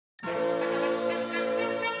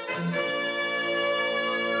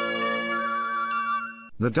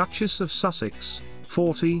The Duchess of Sussex,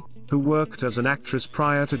 40, who worked as an actress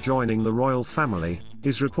prior to joining the royal family,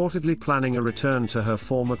 is reportedly planning a return to her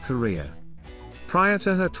former career. Prior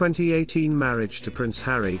to her 2018 marriage to Prince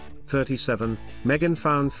Harry, 37, Meghan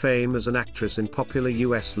found fame as an actress in popular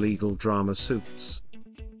US legal drama Suits.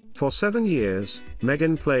 For 7 years,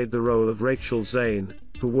 Meghan played the role of Rachel Zane,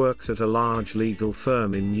 who worked at a large legal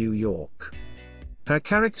firm in New York. Her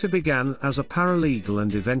character began as a paralegal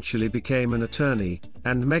and eventually became an attorney,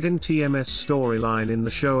 and Meghan TMS storyline in the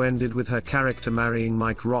show ended with her character marrying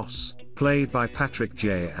Mike Ross, played by Patrick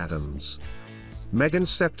J. Adams. Meghan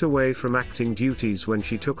stepped away from acting duties when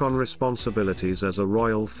she took on responsibilities as a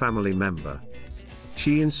royal family member.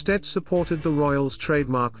 She instead supported the royals'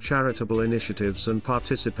 trademark charitable initiatives and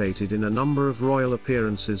participated in a number of royal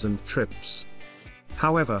appearances and trips.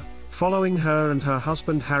 However, following her and her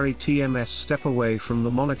husband Harry TMS step away from the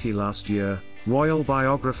monarchy last year, royal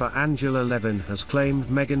biographer Angela Levin has claimed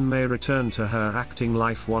Meghan may return to her acting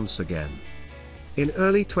life once again. In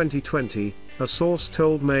early 2020, a source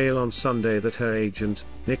told Mail on Sunday that her agent,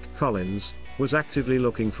 Nick Collins, was actively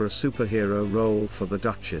looking for a superhero role for the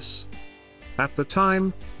Duchess. At the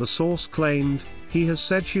time, the source claimed, he has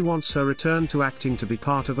said she wants her return to acting to be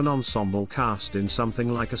part of an ensemble cast in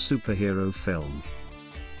something like a superhero film.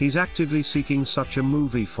 He's actively seeking such a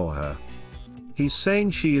movie for her. He's saying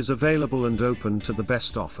she is available and open to the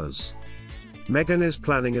best offers. Meghan is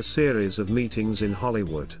planning a series of meetings in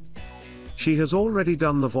Hollywood. She has already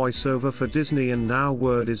done the voiceover for Disney, and now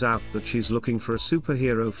word is out that she's looking for a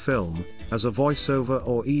superhero film, as a voiceover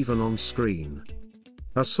or even on screen.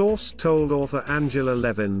 A source told author Angela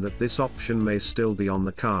Levin that this option may still be on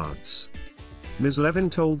the cards. Ms. Levin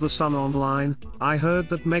told The Sun Online, "I heard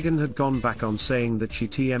that Meghan had gone back on saying that she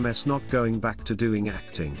TMS not going back to doing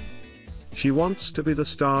acting. She wants to be the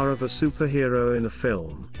star of a superhero in a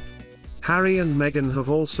film." Harry and Meghan have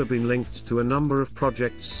also been linked to a number of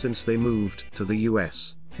projects since they moved to the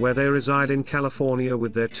US, where they reside in California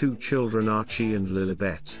with their 2 children Archie and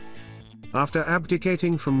Lilibet. After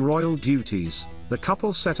abdicating from royal duties, the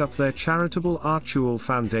couple set up their charitable Archewell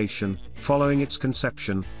Foundation. Following its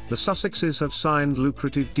conception, the Sussexes have signed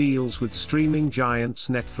lucrative deals with streaming giants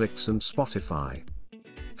Netflix and Spotify.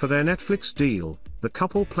 For their Netflix deal, the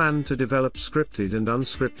couple plan to develop scripted and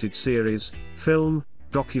unscripted series, film,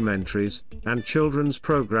 documentaries, and children's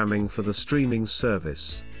programming for the streaming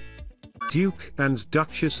service. Duke and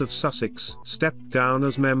Duchess of Sussex stepped down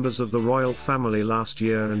as members of the royal family last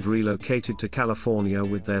year and relocated to California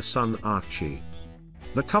with their son Archie.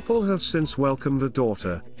 The couple have since welcomed a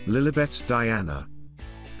daughter, Lilibet Diana.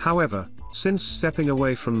 However, since stepping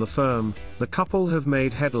away from the firm, the couple have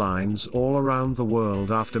made headlines all around the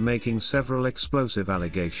world after making several explosive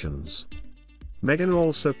allegations. Meghan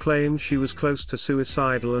also claimed she was close to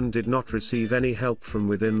suicidal and did not receive any help from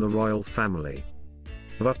within the royal family.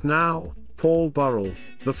 But now, Paul Burrell,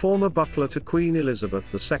 the former butler to Queen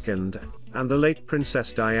Elizabeth II, and the late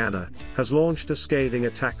Princess Diana, has launched a scathing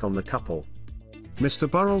attack on the couple. Mr.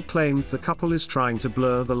 Burrell claimed the couple is trying to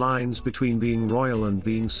blur the lines between being royal and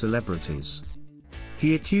being celebrities.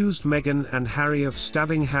 He accused Meghan and Harry of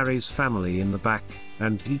stabbing Harry's family in the back,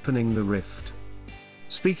 and deepening the rift.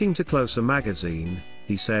 Speaking to Closer magazine,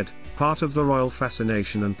 he said, "Part of the royal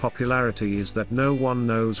fascination and popularity is that no one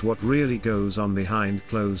knows what really goes on behind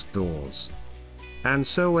closed doors. And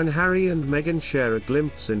so when Harry and Meghan share a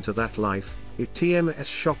glimpse into that life, it TMS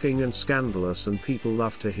shocking and scandalous, and people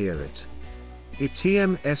love to hear it. It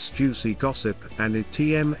TMS juicy gossip, and it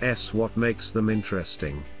TMS what makes them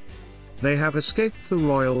interesting. They have escaped the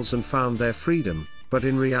royals and found their freedom, but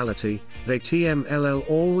in reality, they TMLL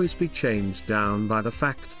always be chained down by the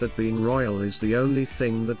fact that being royal is the only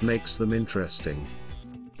thing that makes them interesting.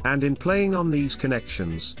 And in playing on these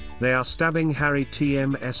connections, they are stabbing Harry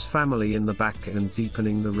TMS family in the back and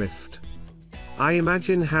deepening the rift. I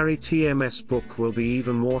imagine Harry TMS book will be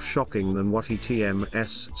even more shocking than what he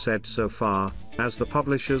TMS said so far, as the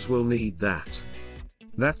publishers will need that.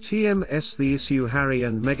 That TMS the issue Harry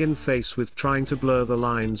and Meghan face with trying to blur the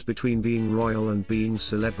lines between being royal and being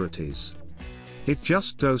celebrities. It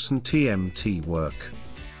just doesn't TMT work."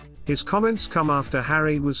 His comments come after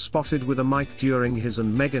Harry was spotted with a mic during his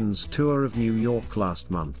and Meghan's tour of New York last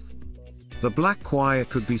month. The black wire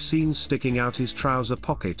could be seen sticking out his trouser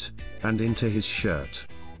pocket, and into his shirt.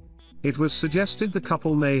 It was suggested the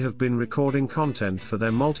couple may have been recording content for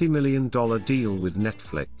their multi-million-dollar deal with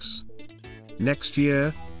Netflix. Next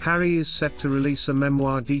year, Harry is set to release a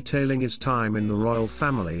memoir detailing his time in the royal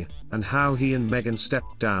family, and how he and Meghan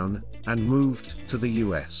stepped down, and moved to the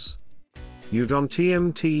US. You don't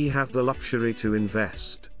TMT have the luxury to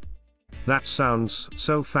invest. That sounds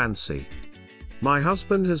so fancy. My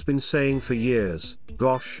husband has been saying for years,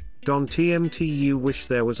 gosh, Don TMT, you wish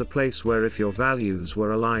there was a place where if your values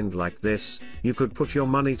were aligned like this, you could put your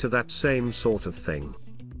money to that same sort of thing.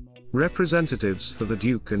 Representatives for the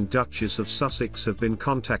Duke and Duchess of Sussex have been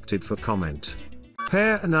contacted for comment.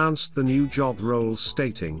 Pair announced the new job roles,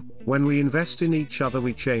 stating, "When we invest in each other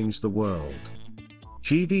we change the world."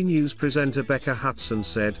 GB News presenter Becca Hudson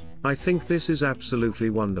said, "I think this is absolutely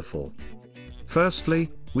wonderful. Firstly,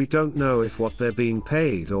 we don't know if what they're being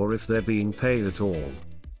paid or if they're being paid at all.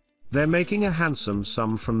 They're making a handsome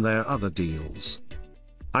sum from their other deals.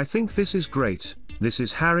 I think this is great. This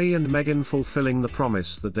is Harry and Meghan fulfilling the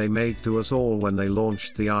promise that they made to us all when they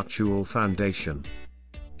launched the Archewell Foundation."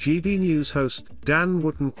 GB News host Dan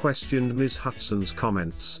Wootton questioned Ms. Hudson's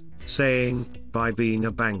comments, saying, "By being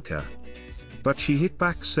a banker." But she hit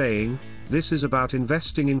back saying, "This is about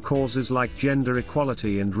investing in causes like gender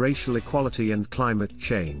equality and racial equality and climate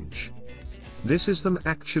change. This is them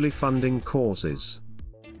actually funding causes."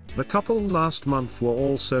 The couple last month were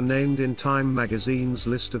also named in Time magazine's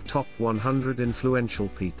list of top 100 influential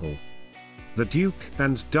people. The Duke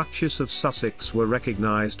and Duchess of Sussex were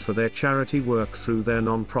recognized for their charity work through their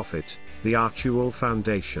non-profit, the Archewell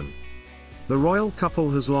Foundation. The royal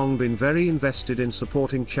couple has long been very invested in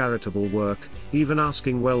supporting charitable work, even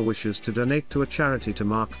asking well-wishers to donate to a charity to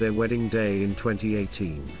mark their wedding day in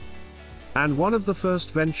 2018. And one of the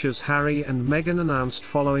first ventures Harry and Meghan announced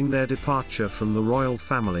following their departure from the royal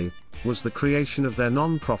family was the creation of their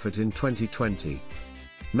non-profit in 2020.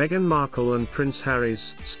 Meghan Markle and Prince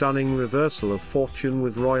Harry's stunning reversal of fortune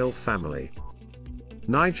with royal family.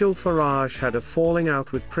 Nigel Farage had a falling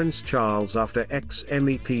out with Prince Charles after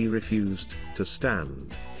ex-MEP refused to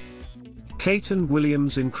stand. Kate and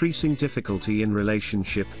William's increasing difficulty in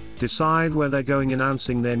relationship, decide where they're going,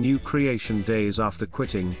 announcing their new creation days after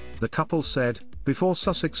quitting. The couple said, "Before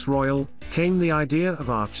Sussex Royal, came the idea of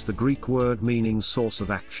Arch, the Greek word meaning source of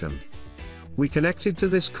action. We connected to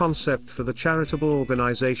this concept for the charitable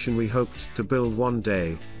organization we hoped to build one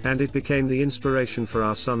day, and it became the inspiration for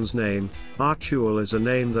our son's name. Archewell is a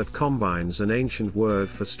name that combines an ancient word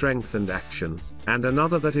for strength and action, and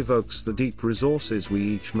another that evokes the deep resources we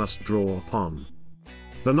each must draw upon."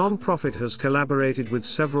 The non-profit has collaborated with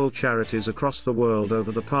several charities across the world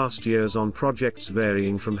over the past years on projects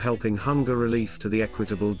varying from helping hunger relief to the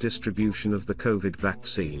equitable distribution of the COVID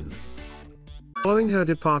vaccine. Following her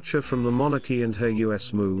departure from the monarchy and her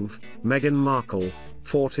US move, Meghan Markle,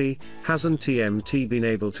 40, hasn't TMT been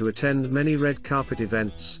able to attend many red carpet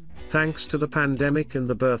events, thanks to the pandemic and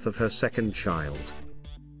the birth of her second child.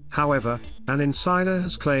 However, an insider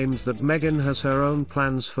has claimed that Meghan has her own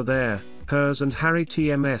plans for hers and Harry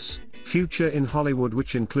TMS future in Hollywood,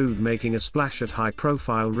 which include making a splash at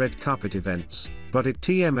high-profile red carpet events, but it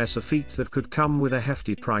TMS a feat that could come with a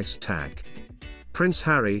hefty price tag. Prince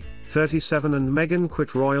Harry, 37, and Meghan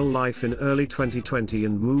quit royal life in early 2020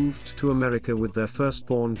 and moved to America with their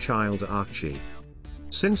firstborn child Archie.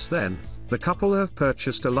 Since then, the couple have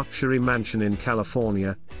purchased a luxury mansion in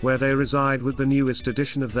California, where they reside with the newest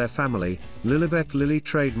addition of their family, Lilibet Lily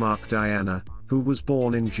trademark Diana, who was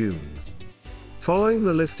born in June. Following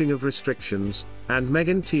the lifting of restrictions, and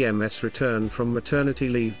Meghan TMS return from maternity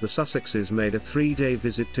leave, the Sussexes made a 3-day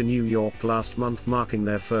visit to New York last month, marking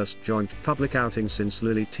their first joint public outing since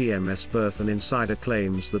Lily TMS' birth. An insider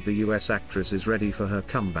claims that the US actress is ready for her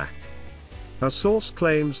comeback. A source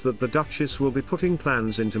claims that the Duchess will be putting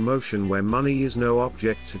plans into motion where money is no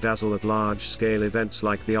object to dazzle at large-scale events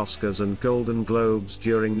like the Oscars and Golden Globes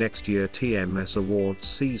during next year's TMS Awards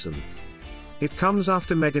season. It comes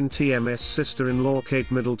after Meghan TMS' sister-in-law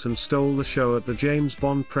Kate Middleton stole the show at the James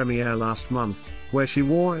Bond premiere last month, where she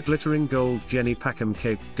wore a glittering gold Jenny Packham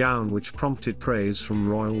cape gown which prompted praise from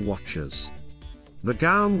royal watchers. The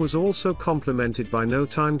gown was also complimented by No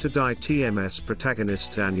Time to Die TMS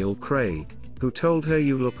protagonist Daniel Craig, who told her,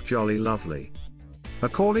 "You look jolly lovely."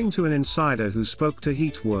 According to an insider who spoke to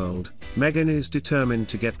Heat World, Meghan is determined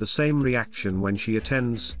to get the same reaction when she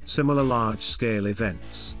attends similar large-scale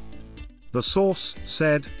events. The source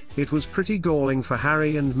said, "It was pretty galling for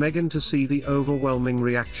Harry and Meghan to see the overwhelming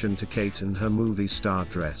reaction to Kate and her movie star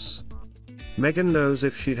dress. Meghan knows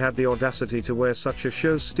if she'd had the audacity to wear such a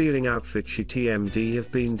show-stealing outfit, she TMD have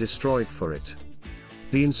been destroyed for it."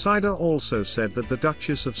 The insider also said that the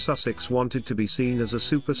Duchess of Sussex wanted to be seen as a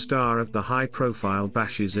superstar at the high-profile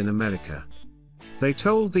bashes in America. They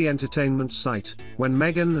told the entertainment site, when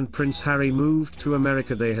Meghan and Prince Harry moved to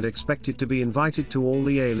America they had expected to be invited to all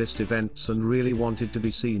the A-list events and really wanted to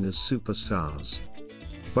be seen as superstars.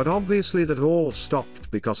 But obviously that all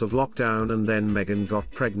stopped because of lockdown, and then Meghan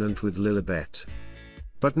got pregnant with Lilibet.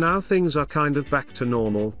 But now things are kind of back to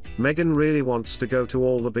normal. Meghan really wants to go to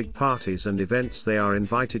all the big parties and events they are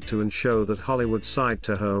invited to and show that Hollywood side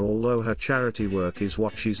to her. Although her charity work is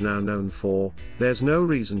what she's now known for, there's no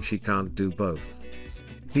reason she can't do both.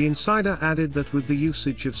 The insider added that with the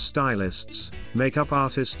usage of stylists, makeup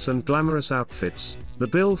artists and glamorous outfits, the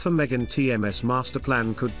bill for Meghan TM's master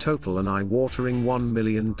plan could total an eye-watering $1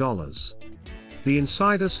 million. The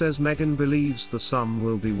insider says Meghan believes the sum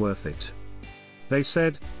will be worth it. They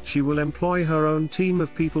said, she will employ her own team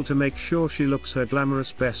of people to make sure she looks her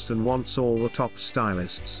glamorous best and wants all the top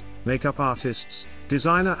stylists, makeup artists,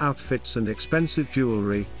 designer outfits and expensive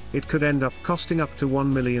jewelry. It could end up costing up to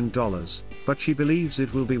 $1 million, but she believes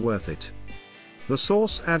it will be worth it. The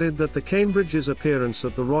source added that the Cambridge's appearance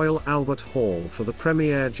at the Royal Albert Hall for the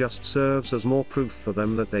premiere just serves as more proof for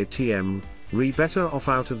them that they re better off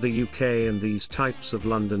out of the UK and these types of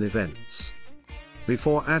London events.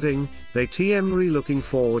 Before adding, they re looking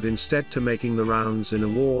forward instead to making the rounds in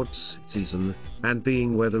awards season, and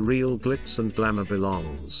being where the real glitz and glamour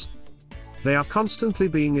belongs. They are constantly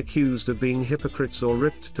being accused of being hypocrites or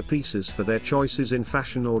ripped to pieces for their choices in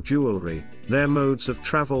fashion or jewelry, their modes of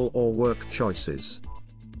travel or work choices.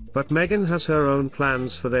 But Meghan has her own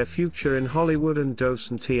plans for their future in Hollywood and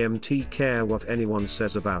doesn't care what anyone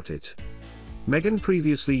says about it. Meghan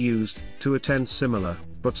previously used to attend similar,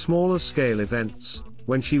 but smaller scale events,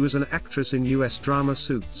 when she was an actress in US drama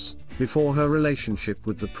Suits, before her relationship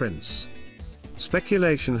with the prince.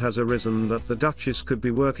 Speculation has arisen that the Duchess could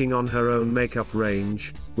be working on her own makeup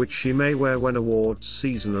range, which she may wear when awards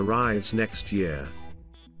season arrives next year.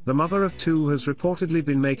 The mother of two has reportedly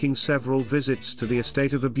been making several visits to the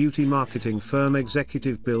estate of a beauty marketing firm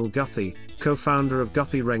executive Bill Guthrie, co-founder of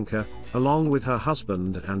Guthrie Renker, along with her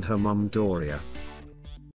husband and her mum Doria.